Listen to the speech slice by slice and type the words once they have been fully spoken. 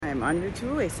I'm en route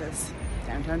to Oasis,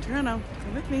 downtown Toronto.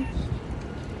 Come with me.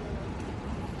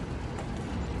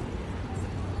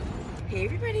 Hey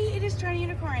everybody, it is Toronto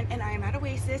Unicorn and I am at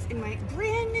Oasis in my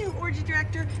brand new Orgy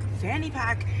Director fanny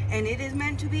pack, and it is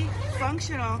meant to be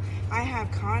functional. I have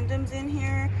condoms in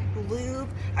here, lube,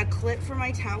 a clip for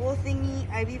my towel thingy.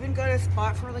 I've even got a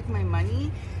spot for like my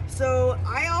money. So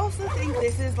I also think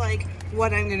this is like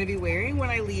what I'm going to be wearing when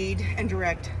I lead and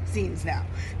direct scenes now,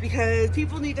 because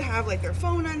people need to have like their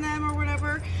phone on them or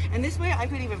whatever, and this way I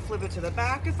could even flip it to the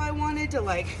back if I wanted to,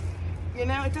 like, you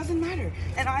know, it doesn't matter.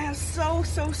 And I have so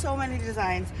many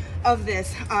designs of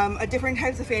this, different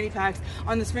types of fanny packs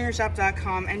on the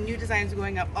springershop.com, and new designs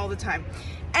going up all the time.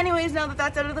 Anyways, now that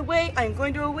that's out of the way, I'm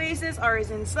going to Oasis.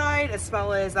 Ari's inside, as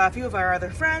well as a few of our other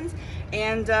friends.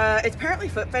 And it's apparently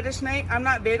foot fetish night. I'm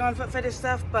not big on foot fetish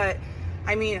stuff, but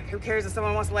I mean, who cares if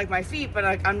someone wants to like my feet, but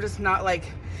I'm just not like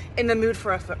in the mood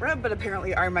for a foot rub, but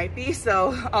apparently Ari might be.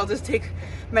 So I'll just take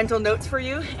mental notes for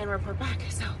you and report back.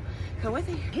 So come with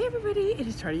me. Hey everybody, it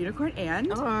is Toronto Unicorn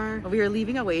and we are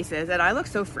leaving Oasis, and I look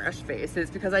so fresh-faced. It's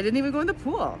because I didn't even go in the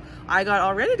pool. I got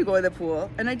all ready to go in the pool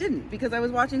and I didn't, because I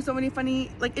was watching so many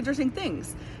funny, like, interesting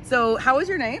things. So how was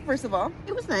your night, first of all?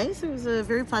 It was nice. It was a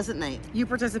very pleasant night. You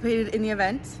participated in the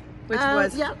event, which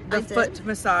was the foot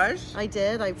massage. I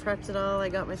did. I prepped it all. I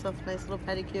got myself a nice little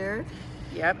pedicure.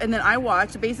 Yep, and then I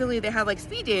watched, basically they had like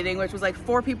speed dating, which was like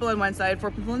 4 people on one side,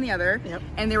 4 people on the other. Yep.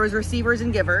 And there was receivers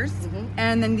and givers,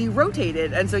 and then you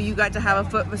rotated, and so you got to have a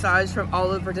foot massage from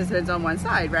all of the participants on one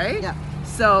side, right? Yeah.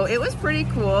 So it was pretty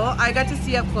cool. I got to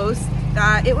see up close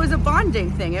that it was a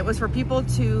bonding thing. It was for people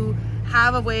to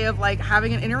have a way of like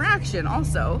having an interaction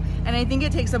also, and I think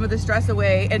it takes some of the stress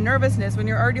away and nervousness when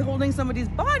you're already holding somebody's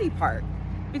body part,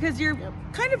 because you're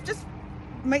kind of just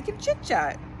making chit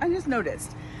chat. I just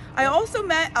noticed. I also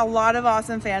met a lot of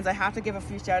awesome fans. I have to give a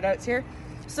few shout outs here.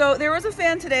 So there was a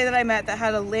fan today that I met that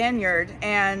had a lanyard,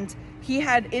 and he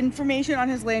had information on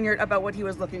his lanyard about what he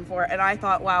was looking for, and I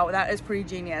thought, wow, that is pretty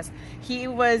genius. He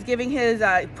was giving his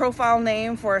profile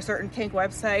name for a certain kink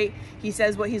website. He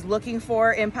says what he's looking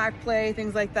for, impact play,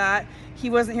 things like that. He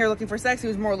wasn't here looking for sex, he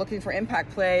was more looking for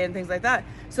impact play and things like that.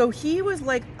 So he was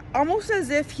like almost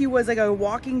as if he was like a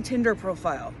walking Tinder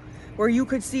profile, where you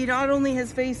could see not only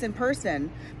his face in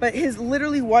person, but his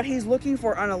literally what he's looking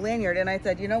for on a lanyard. And I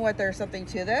said, you know what, there's something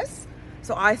to this.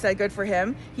 So I said, good for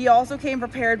him. He also came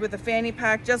prepared with a fanny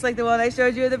pack, just like the one I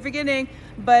showed you at the beginning,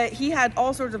 but he had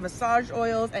all sorts of massage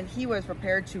oils, and he was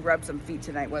prepared to rub some feet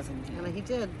tonight, wasn't he? And he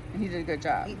did. And he did a good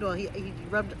job. He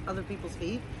rubbed other people's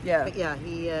feet. Yeah. But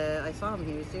yeah, I saw him.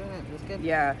 He was doing it. It was good.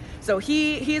 Yeah. So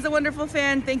he's a wonderful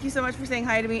fan. Thank you so much for saying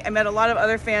hi to me. I met a lot of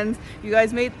other fans. You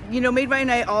guys made my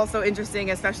night also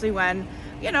interesting, especially when,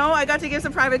 you know, I got to give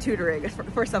some private tutoring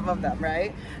for some of them,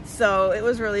 right? So it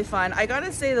was really fun. I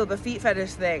gotta say though, the feet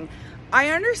fetish thing, I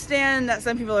understand that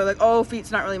some people are like, oh, feet's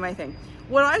not really my thing.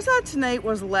 What I saw tonight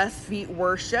was less feet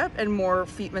worship and more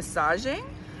feet massaging,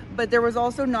 but there was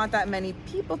also not that many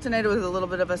people tonight. It was a little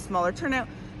bit of a smaller turnout.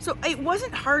 So it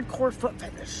wasn't hardcore foot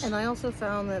fetish. And I also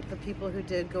found that the people who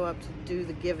did go up to do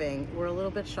the giving were a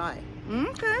little bit shy.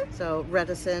 Okay. So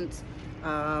reticent.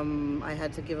 I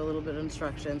had to give a little bit of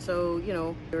instruction. So, you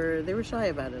know, they were shy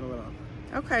about it a little.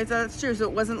 Okay, so that's true. So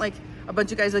it wasn't like a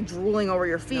bunch of guys like drooling over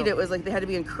your feet. No. It was like they had to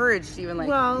be encouraged to even like,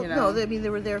 well, you know. No, I mean, they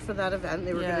were there for that event.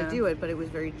 They were going to do it, but it was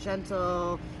very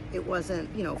gentle. It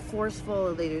wasn't, you know,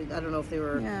 forceful. I don't know if they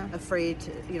were afraid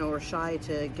to, you know, or shy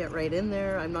to get right in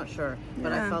there. I'm not sure,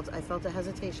 but I felt a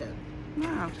hesitation.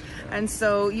 Wow. And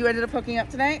so you ended up hooking up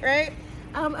tonight, right?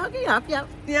 Hooking up, yeah.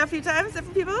 Yeah, a few times,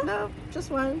 different people? No,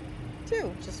 just one.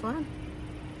 2. Just one.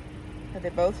 Are they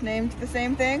both named the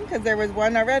same thing? Because there was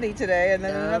one already today and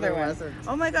then another one. Wasn't.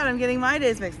 Oh my God, I'm getting my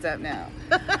days mixed up now.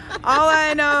 All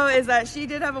I know is that she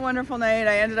did have a wonderful night.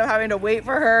 I ended up having to wait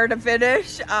for her to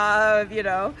finish, you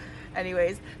know.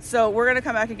 Anyways, so we're going to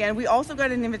come back again. We also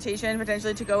got an invitation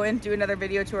potentially to go and do another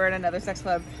video tour in another sex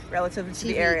club relative to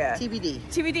the area.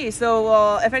 TBD.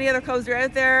 So if any other clubs are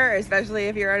out there, especially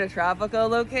if you're at a tropical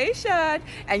location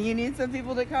and you need some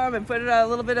people to come and put a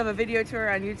little bit of a video tour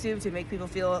on YouTube to make people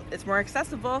feel it's more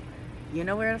accessible, you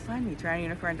know where to find me,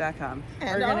 TorontoUnicorn.com.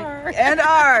 And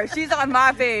R. She's on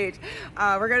my page.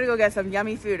 We're going to go get some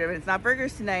yummy food. If it's not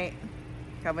burgers tonight,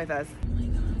 come with us.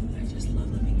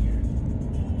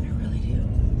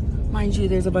 Mind you,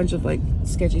 there's a bunch of like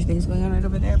sketchy things going on right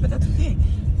over there, but that's okay.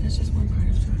 That's just one part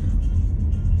of Toronto.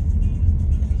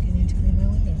 You need to clean my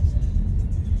windows.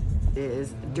 It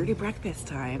is dirty breakfast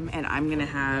time, and I'm gonna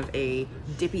have a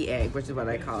dippy egg, which is what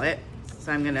I call it.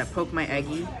 So I'm gonna poke my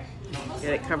eggie,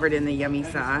 get it covered in the yummy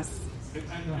sauce.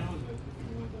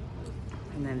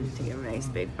 and then take a nice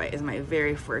big bite. Is my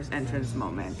very first entrance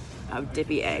moment of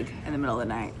dippy egg in the middle of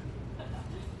the night.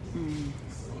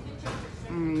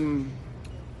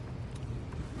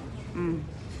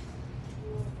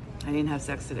 I didn't have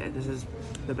sex today. This is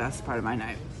the best part of my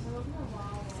night.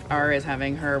 Ara is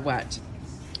having her what?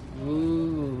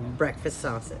 Ooh, breakfast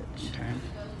sausage. Okay.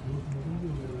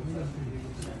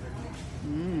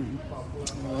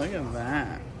 Look at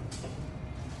that.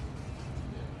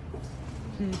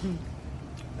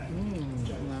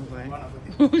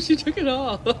 Lovely. She took it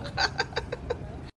all.